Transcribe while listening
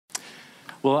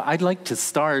Well, I'd like to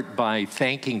start by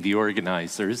thanking the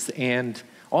organizers and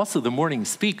also the morning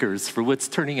speakers for what's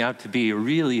turning out to be a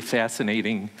really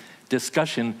fascinating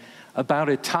discussion about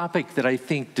a topic that I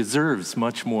think deserves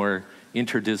much more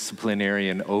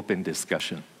interdisciplinary and open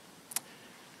discussion.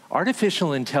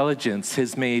 Artificial intelligence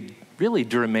has made really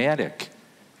dramatic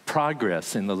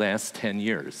progress in the last 10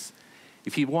 years.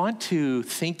 If you want to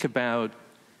think about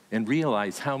and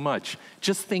realize how much,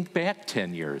 just think back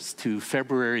 10 years to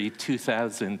February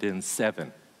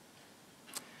 2007.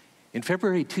 In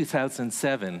February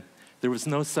 2007, there was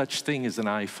no such thing as an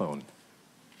iPhone.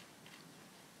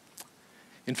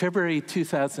 In February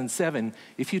 2007,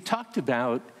 if you talked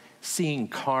about seeing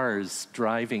cars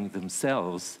driving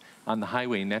themselves on the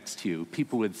highway next to you,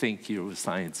 people would think it was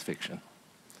science fiction.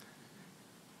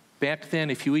 Back then,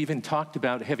 if you even talked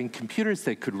about having computers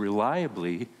that could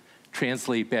reliably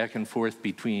translate back and forth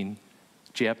between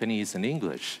Japanese and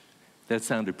English, that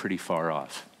sounded pretty far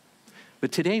off.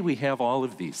 But today we have all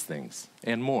of these things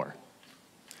and more.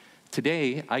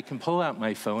 Today, I can pull out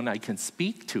my phone, I can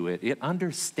speak to it, it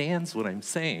understands what I'm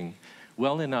saying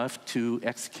well enough to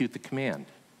execute the command.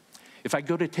 If I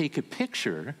go to take a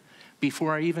picture,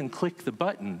 before I even click the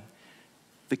button,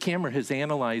 the camera has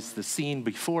analyzed the scene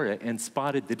before it and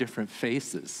spotted the different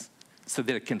faces so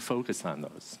that it can focus on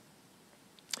those.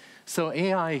 So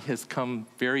AI has come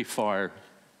very far,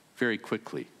 very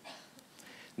quickly.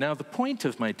 Now, the point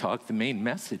of my talk, the main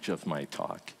message of my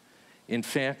talk, in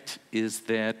fact, is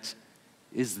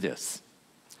this,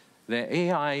 that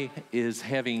AI is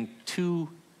having two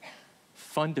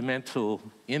fundamental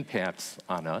impacts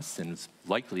on us, and is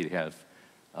likely to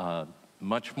have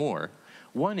much more.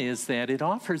 One is that it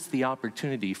offers the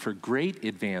opportunity for great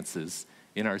advances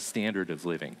in our standard of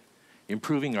living,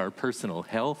 improving our personal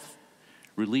health,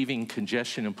 relieving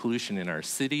congestion and pollution in our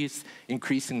cities,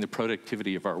 increasing the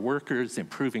productivity of our workers,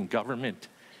 improving government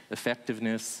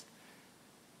effectiveness.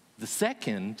 The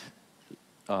second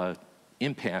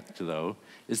impact, though,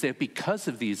 is that because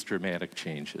of these dramatic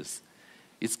changes,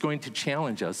 it's going to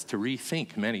challenge us to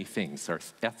rethink many things, our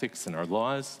ethics and our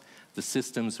laws, the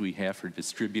systems we have for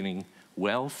distributing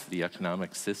wealth, the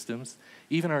economic systems,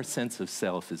 even our sense of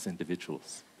self as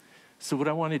individuals. So what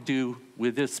I want to do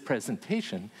with this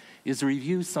presentation is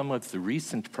review some of the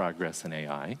recent progress in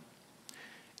AI,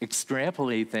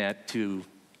 extrapolate that to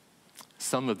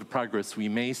some of the progress we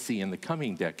may see in the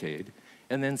coming decade,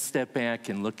 and then step back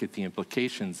and look at the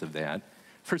implications of that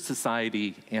for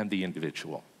society and the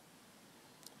individual.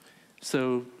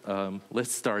 So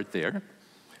let's start there.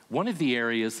 One of the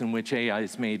areas in which AI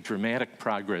has made dramatic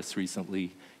progress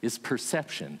recently is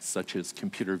perception, such as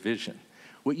computer vision.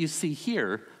 What you see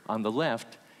here on the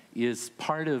left is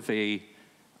part of a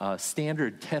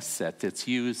standard test set that's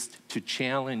used to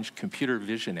challenge computer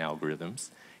vision algorithms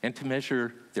and to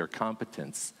measure their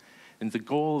competence. And the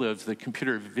goal of the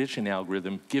computer vision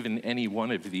algorithm, given any one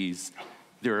of these,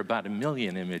 there are about 1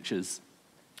 million images,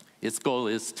 its goal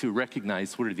is to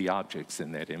recognize what are the objects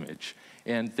in that image.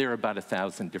 And there are about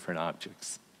 1,000 different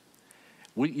objects.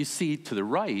 What you see to the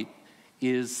right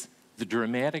is the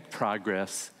dramatic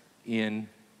progress in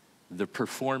the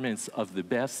performance of the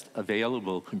best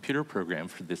available computer program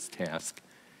for this task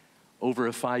over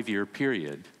a 5-year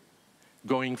period,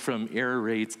 going from error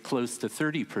rates close to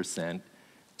 30%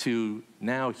 to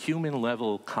now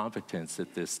human-level competence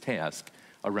at this task,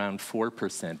 around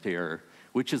 4% error,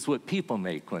 which is what people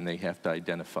make when they have to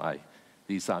identify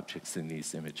these objects in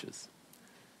these images.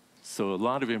 So a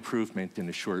lot of improvement in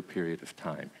a short period of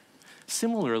time.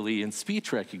 Similarly, in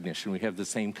speech recognition, we have the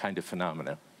same kind of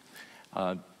phenomena.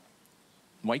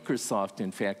 Microsoft,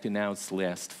 in fact, announced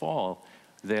last fall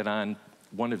that on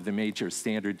one of the major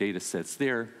standard data sets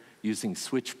there, using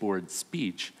switchboard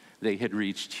speech, they had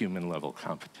reached human-level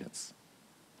competence.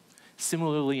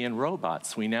 Similarly, in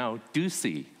robots, we now do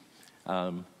see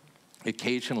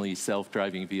occasionally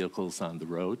self-driving vehicles on the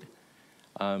road,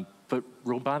 but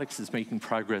robotics is making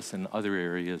progress in other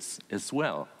areas as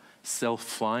well.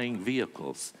 Self-flying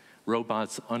vehicles,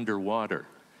 robots underwater,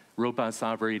 robots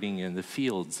operating in the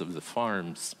fields of the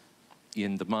farms,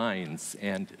 in the mines,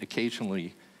 and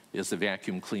occasionally as a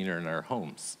vacuum cleaner in our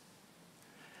homes.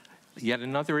 Yet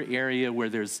another area where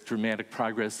there's dramatic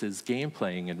progress is game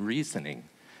playing and reasoning.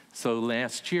 So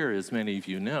last year, as many of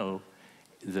you know,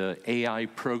 the AI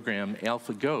program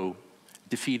AlphaGo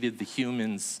defeated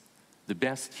the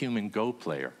best human Go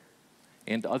player.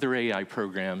 And other AI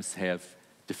programs have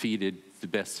defeated the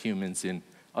best humans in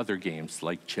other games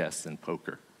like chess and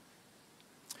poker.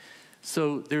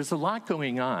 So there's a lot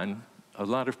going on, a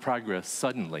lot of progress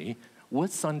suddenly.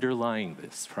 What's underlying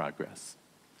this progress?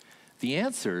 The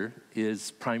answer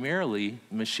is primarily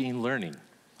machine learning.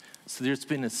 So there's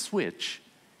been a switch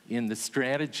in the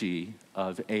strategy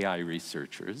of AI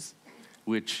researchers,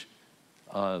 which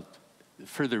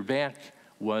further back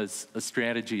was a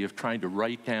strategy of trying to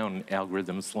write down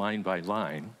algorithms line by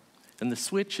line. And the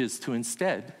switch is to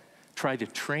instead try to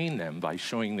train them by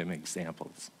showing them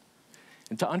examples.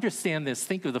 And to understand this,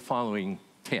 think of the following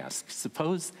task.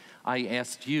 Suppose I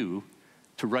asked you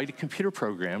to write a computer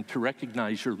program to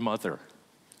recognize your mother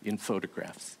in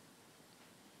photographs.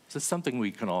 This is something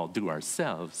we can all do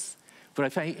ourselves. But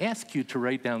if I ask you to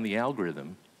write down the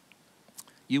algorithm,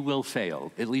 you will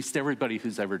fail. At least everybody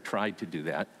who's ever tried to do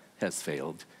that has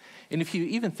failed. And if you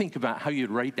even think about how you'd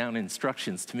write down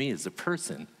instructions to me as a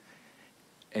person,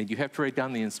 and you have to write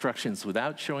down the instructions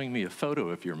without showing me a photo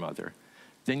of your mother,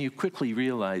 then you quickly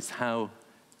realize how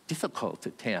difficult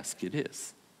a task it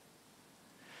is.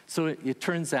 So it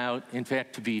turns out, in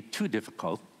fact, to be too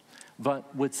difficult.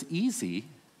 But what's easy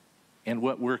and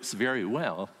what works very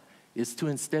well is to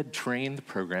instead train the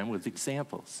program with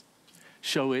examples.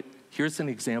 Show it, here's an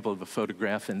example of a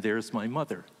photograph, and there's my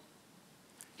mother.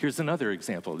 Here's another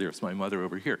example, there's my mother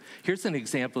over here. Here's an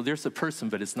example, there's a person,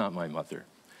 but it's not my mother.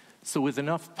 So with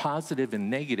enough positive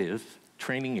and negative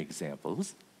training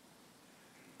examples,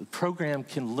 the program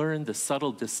can learn the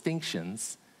subtle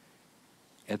distinctions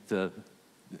at the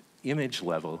image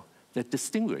level that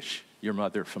distinguish your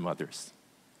mother from others.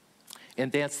 And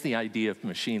that's the idea of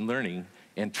machine learning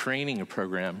and training a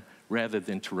program rather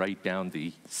than to write down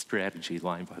the strategy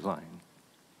line by line.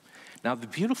 Now, the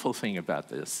beautiful thing about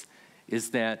this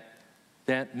is that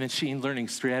that machine learning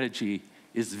strategy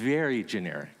is very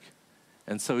generic.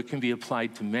 And so it can be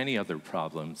applied to many other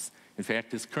problems. In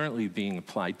fact, it's currently being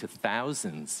applied to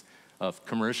thousands of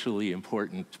commercially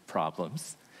important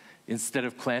problems. Instead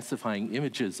of classifying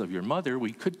images of your mother,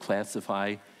 we could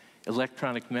classify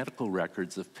electronic medical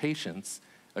records of patients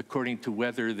according to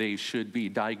whether they should be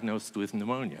diagnosed with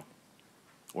pneumonia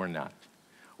or not.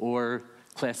 Or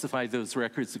classify those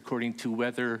records according to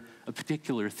whether a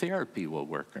particular therapy will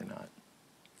work or not.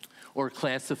 Or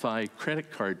classify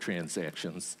credit card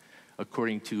transactions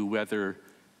according to whether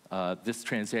this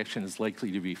transaction is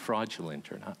likely to be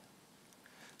fraudulent or not.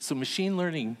 So machine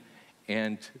learning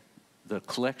and the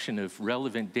collection of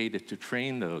relevant data to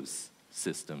train those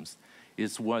systems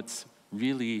is what's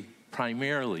really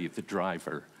primarily the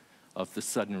driver of the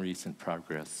sudden recent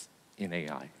progress in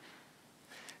AI.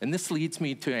 And this leads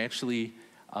me to actually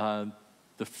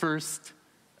the first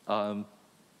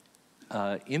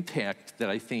impact that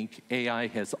I think AI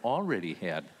has already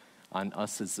had on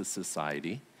us as a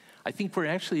society. I think we're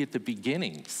actually at the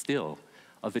beginning still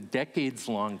of a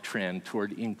decades-long trend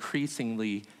toward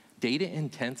increasingly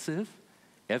data-intensive,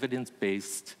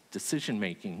 evidence-based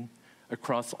decision-making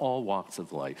across all walks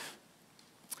of life.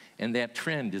 And that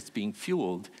trend is being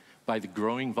fueled by the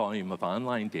growing volume of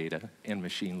online data and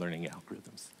machine learning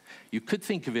algorithms. You could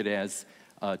think of it as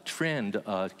a trend,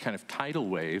 a kind of tidal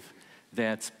wave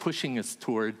that's pushing us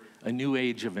toward a new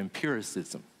age of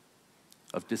empiricism,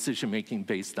 of decision-making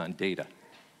based on data.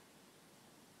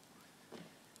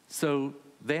 So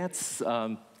that's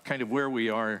kind of where we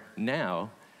are now.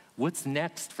 What's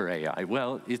next for AI?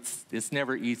 Well, it's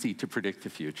never easy to predict the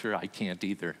future. I can't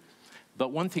either.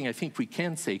 But one thing I think we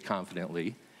can say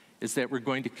confidently is that we're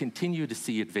going to continue to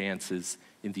see advances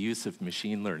in the use of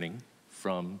machine learning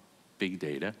from big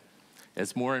data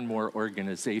as more and more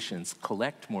organizations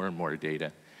collect more and more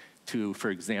data to, for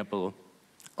example,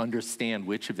 understand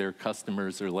which of their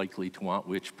customers are likely to want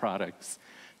which products,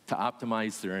 to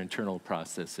optimize their internal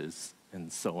processes,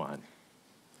 and so on.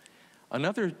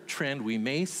 Another trend we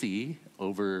may see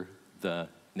over the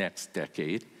next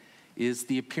decade is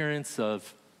the appearance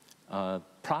of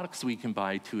products we can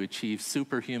buy to achieve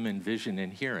superhuman vision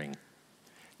and hearing.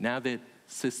 Now that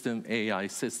AI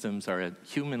systems are at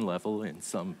human level in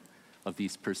some of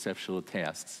these perceptual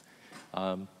tasks,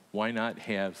 why not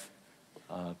have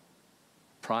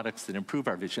products that improve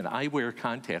our vision? I wear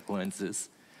contact lenses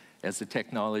as a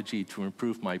technology to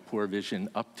improve my poor vision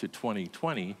up to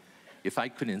 2020. If I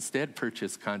could instead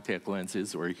purchase contact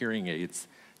lenses or hearing aids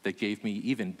that gave me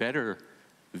even better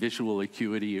visual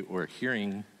acuity or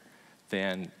hearing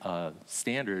than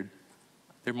standard,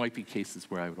 there might be cases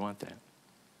where I would want that.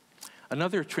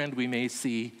 Another trend we may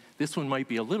see, this one might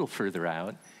be a little further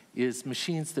out, is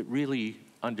machines that really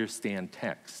understand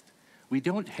text. We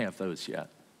don't have those yet.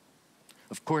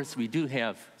 Of course, we do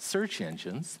have search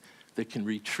engines that can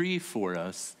retrieve for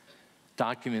us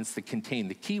documents that contain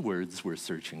the keywords we're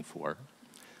searching for,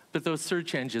 but those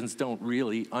search engines don't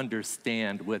really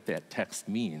understand what that text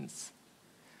means.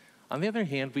 On the other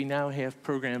hand, we now have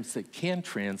programs that can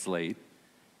translate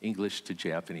English to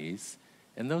Japanese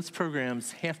And those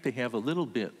programs have to have a little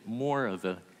bit more of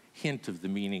a hint of the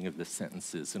meaning of the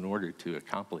sentences in order to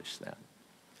accomplish that.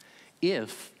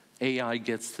 If AI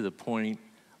gets to the point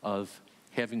of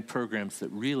having programs that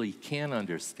really can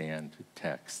understand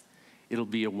text, it'll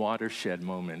be a watershed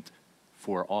moment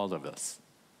for all of us.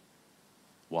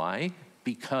 Why?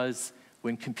 Because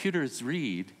when computers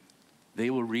read, they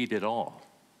will read it all.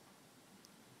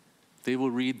 They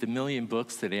will read the million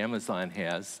books that Amazon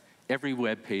has, every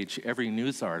web page, every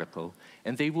news article,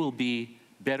 and they will be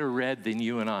better read than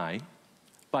you and I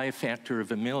by a factor of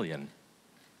 1,000,000.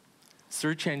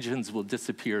 Search engines will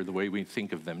disappear the way we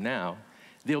think of them now.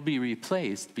 They'll be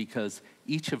replaced because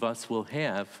each of us will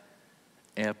have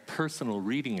a personal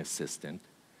reading assistant.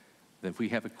 If we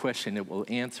have a question, it will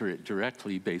answer it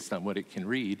directly based on what it can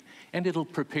read, and it'll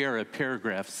prepare a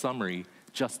paragraph summary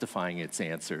justifying its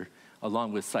answer,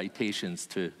 along with citations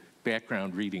to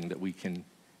background reading that we can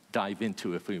dive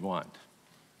into if we want.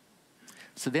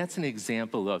 So that's an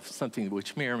example of something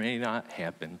which may or may not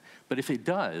happen, but if it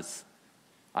does,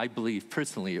 I believe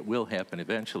personally it will happen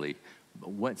eventually.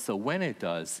 So when it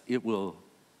does, it will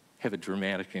have a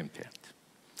dramatic impact.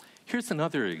 Here's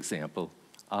another example.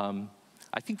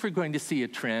 I think we're going to see a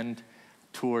trend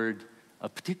toward a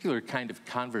particular kind of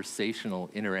conversational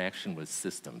interaction with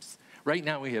systems. Right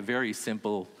now we have very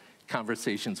simple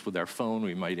conversations with our phone.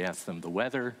 We might ask them the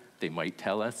weather, they might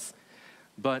tell us.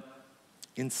 But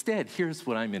instead, here's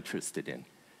what I'm interested in.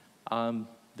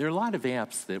 There are a lot of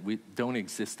apps that don't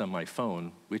exist on my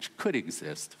phone, which could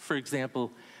exist. For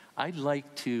example, I'd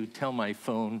like to tell my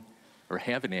phone, or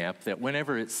have an app, that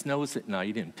whenever it snows at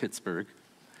night in Pittsburgh,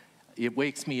 it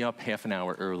wakes me up half an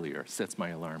hour earlier, sets my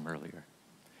alarm earlier.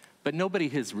 But nobody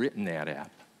has written that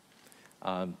app,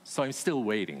 so I'm still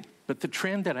waiting. But the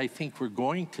trend that I think we're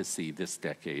going to see this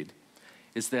decade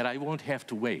is that I won't have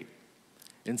to wait.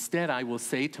 Instead, I will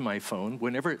say to my phone,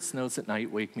 whenever it snows at night,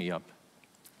 wake me up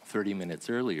 30 minutes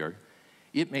earlier.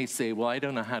 It may say, well, I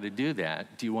don't know how to do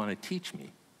that. Do you want to teach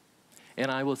me? And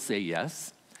I will say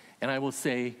yes. And I will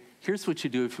say, here's what you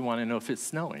do if you want to know if it's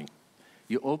snowing.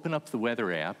 You open up the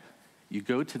weather app, you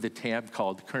go to the tab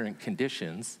called Current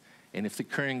Conditions, and if the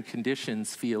Current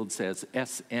Conditions field says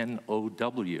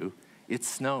SNOW, it's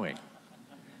snowing.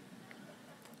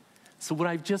 So what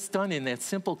I've just done in that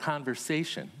simple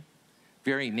conversation,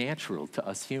 very natural to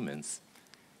us humans,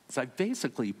 is I've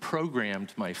basically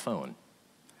programmed my phone.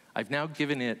 I've now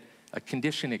given it a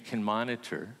condition it can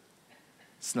monitor,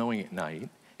 snowing at night,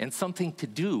 and something to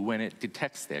do when it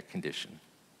detects that condition.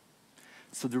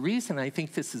 So the reason I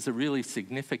think this is a really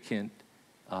significant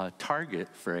target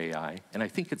for AI, and I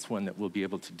think it's one that we'll be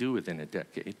able to do within a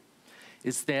decade,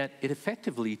 is that it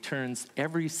effectively turns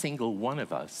every single one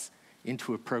of us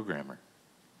into a programmer.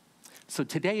 So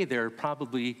today there are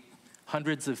probably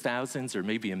hundreds of thousands or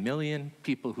maybe 1,000,000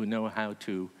 people who know how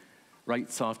to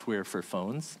write software for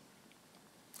phones.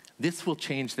 This will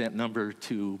change that number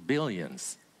to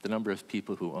billions, the number of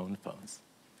people who own phones.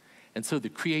 And so the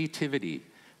creativity,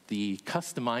 the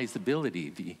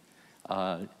customizability, the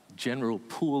general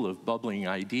pool of bubbling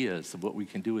ideas of what we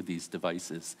can do with these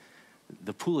devices,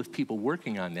 the pool of people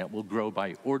working on that will grow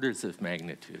by orders of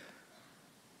magnitude.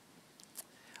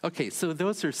 Okay, so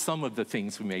those are some of the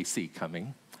things we may see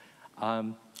coming.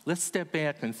 Let's step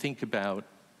back and think about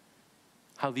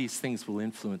how these things will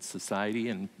influence society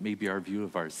and maybe our view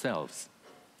of ourselves.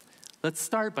 Let's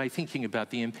start by thinking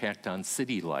about the impact on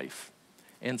city life,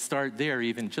 and start there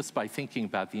even just by thinking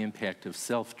about the impact of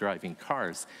self-driving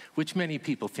cars, which many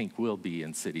people think will be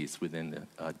in cities within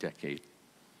a decade.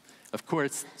 Of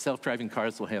course, self-driving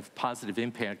cars will have positive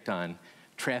impact on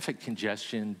traffic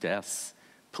congestion, deaths,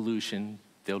 pollution.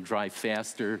 They'll drive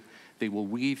faster. They will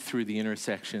weave through the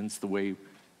intersections the way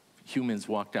humans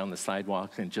walk down the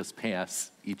sidewalk and just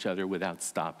pass each other without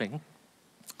stopping.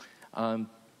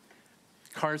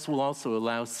 Cars will also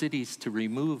allow cities to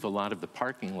remove a lot of the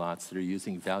parking lots that are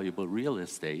using valuable real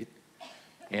estate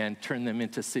and turn them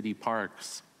into city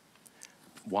parks.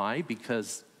 Why?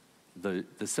 Because the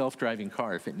self-driving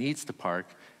car, if it needs to park,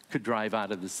 could drive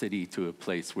out of the city to a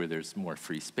place where there's more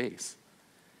free space.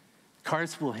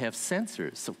 Cars will have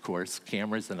sensors, of course,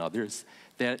 cameras and others,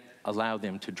 that allow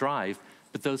them to drive,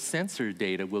 but those sensor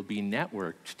data will be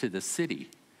networked to the city,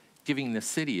 giving the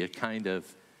city a kind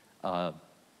of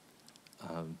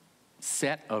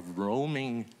set of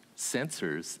roaming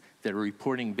sensors that are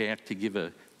reporting back to give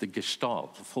the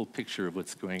gestalt, the full picture of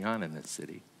what's going on in the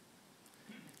city.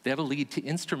 That'll lead to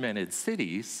instrumented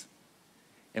cities,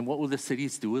 and what will the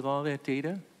cities do with all that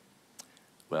data?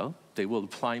 Well, they will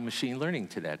apply machine learning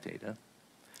to that data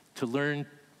to learn,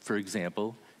 for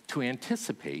example, to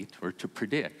anticipate or to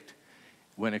predict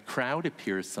when a crowd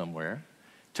appears somewhere,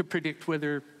 to predict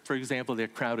whether, for example,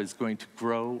 that crowd is going to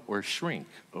grow or shrink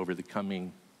over the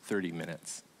coming 30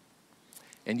 minutes.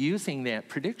 And using that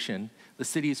prediction, the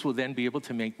cities will then be able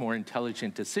to make more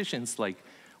intelligent decisions, like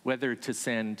whether to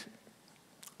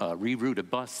reroute a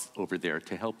bus over there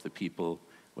to help the people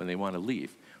when they want to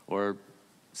leave, or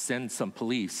send some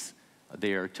police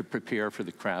there to prepare for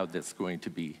the crowd that's going to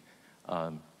be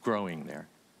growing there.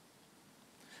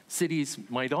 Cities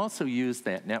might also use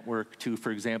that network to,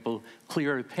 for example,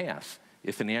 clear a path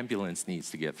if an ambulance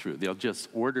needs to get through. They'll just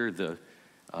order the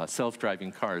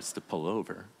self-driving cars to pull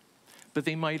over. But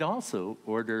they might also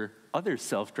order other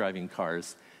self-driving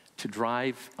cars to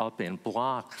drive up and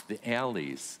block the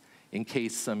alleys in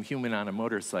case some human on a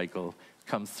motorcycle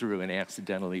comes through and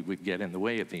accidentally would get in the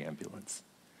way of the ambulance.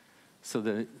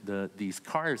 So these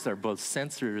cars are both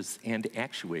sensors and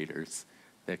actuators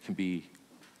that can be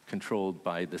controlled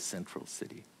by the central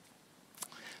city.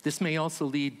 This may also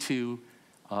lead to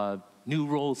new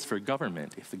roles for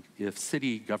government. If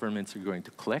city governments are going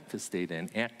to collect this data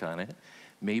and act on it,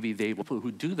 maybe they will people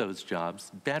who do those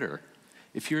jobs better.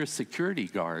 If you're a security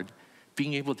guard,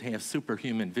 being able to have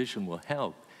superhuman vision will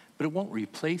help, but it won't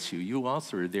replace you. You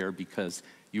also are there because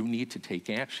you need to take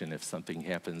action if something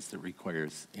happens that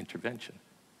requires intervention.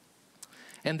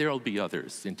 And there will be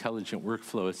others, intelligent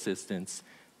workflow assistants,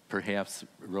 perhaps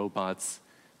robots,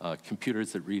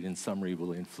 computers that read in summary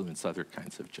will influence other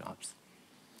kinds of jobs.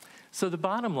 So the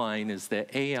bottom line is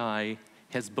that AI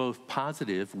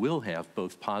will have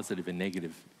both positive and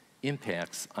negative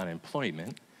impacts on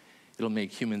employment. It'll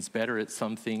make humans better at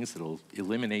some things, it'll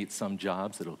eliminate some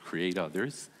jobs, it'll create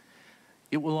others.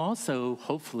 It will also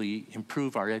hopefully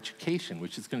improve our education,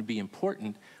 which is going to be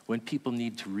important when people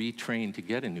need to retrain to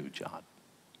get a new job.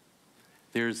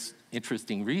 There's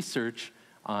interesting research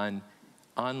on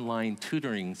online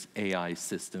tutoring AI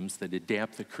systems that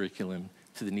adapt the curriculum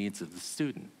to the needs of the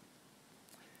student.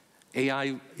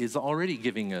 AI is already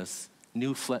giving us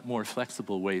new, more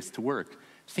flexible ways to work.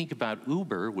 Think about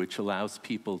Uber, which allows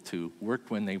people to work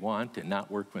when they want and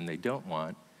not work when they don't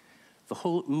want. The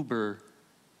whole Uber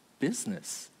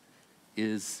business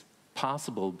is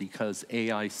possible because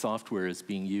AI software is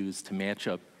being used to match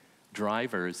up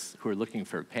drivers who are looking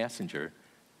for a passenger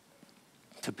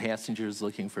to passengers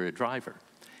looking for a driver.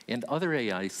 And other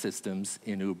AI systems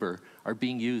in Uber are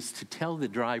being used to tell the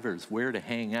drivers where to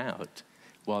hang out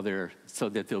so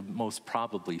that they'll most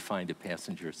probably find a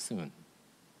passenger soon.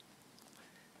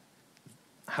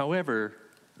 However,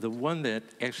 the one that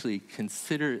actually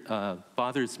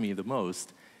bothers me the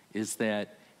most is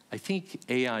that I think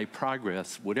AI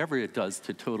progress, whatever it does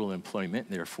to total employment,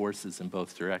 and there are forces in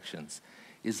both directions,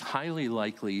 is highly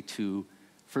likely to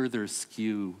further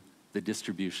skew the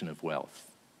distribution of wealth.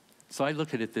 So I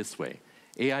look at it this way.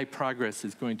 AI progress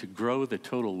is going to grow the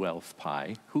total wealth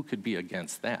pie. Who could be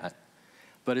against that?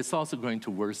 But it's also going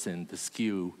to worsen the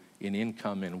skew in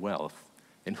income and wealth.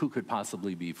 And who could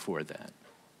possibly be for that?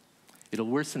 It'll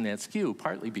worsen that skew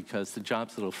partly because the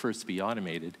jobs that will first be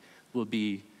automated will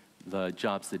be the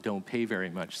jobs that don't pay very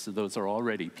much. So those are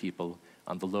already people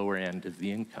on the lower end of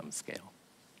the income scale.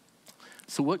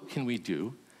 So what can we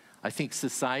do? I think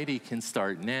society can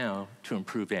start now to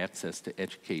improve access to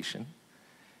education,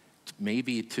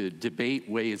 maybe to debate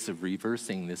ways of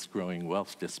reversing this growing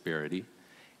wealth disparity,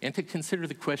 and to consider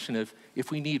the question of,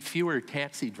 if we need fewer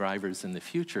taxi drivers in the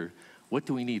future, what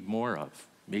do we need more of?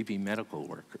 Maybe medical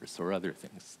workers or other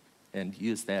things, and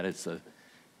use that as a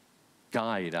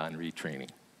guide on retraining.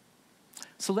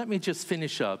 So let me just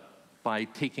finish up by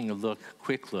taking a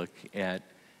quick look at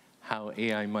how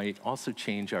AI might also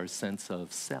change our sense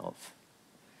of self.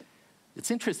 It's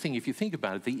interesting, if you think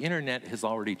about it, the internet has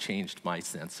already changed my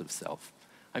sense of self.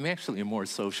 I'm actually a more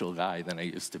social guy than I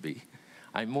used to be.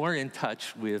 I'm more in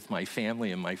touch with my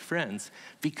family and my friends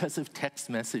because of text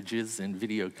messages and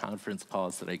video conference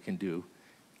calls that I can do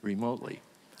remotely.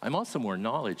 I'm also more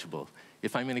knowledgeable.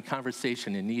 If I'm in a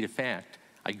conversation and need a fact,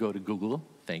 I go to Google,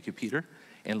 thank you, Peter,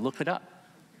 and look it up.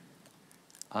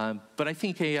 But I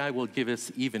think AI will give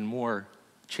us even more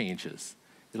changes.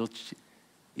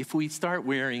 If we start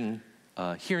wearing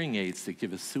hearing aids that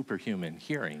give us superhuman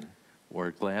hearing,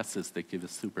 or glasses that give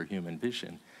us superhuman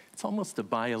vision, it's almost a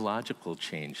biological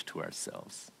change to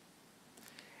ourselves.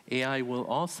 AI will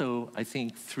also, I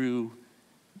think, through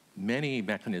many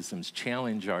mechanisms,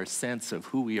 challenge our sense of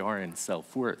who we are in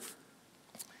self-worth.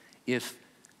 If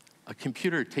a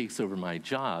computer takes over my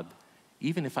job,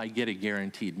 even if I get a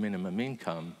guaranteed minimum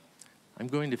income, I'm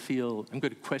going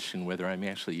to question whether I'm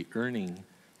actually earning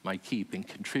my keep and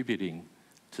contributing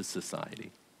to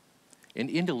society. And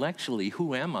intellectually,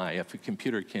 who am I if a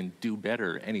computer can do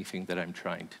better anything that I'm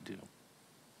trying to do?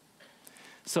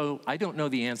 So I don't know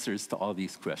the answers to all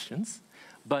these questions,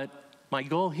 but my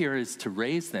goal here is to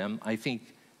raise them. I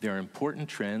think they're important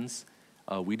trends.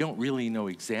 We don't really know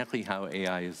exactly how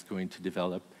AI is going to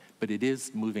develop, but it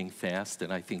is moving fast,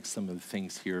 and I think some of the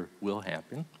things here will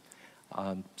happen.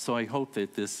 So I hope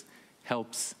that this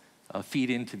helps feed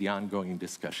into the ongoing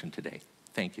discussion today.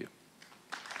 Thank you.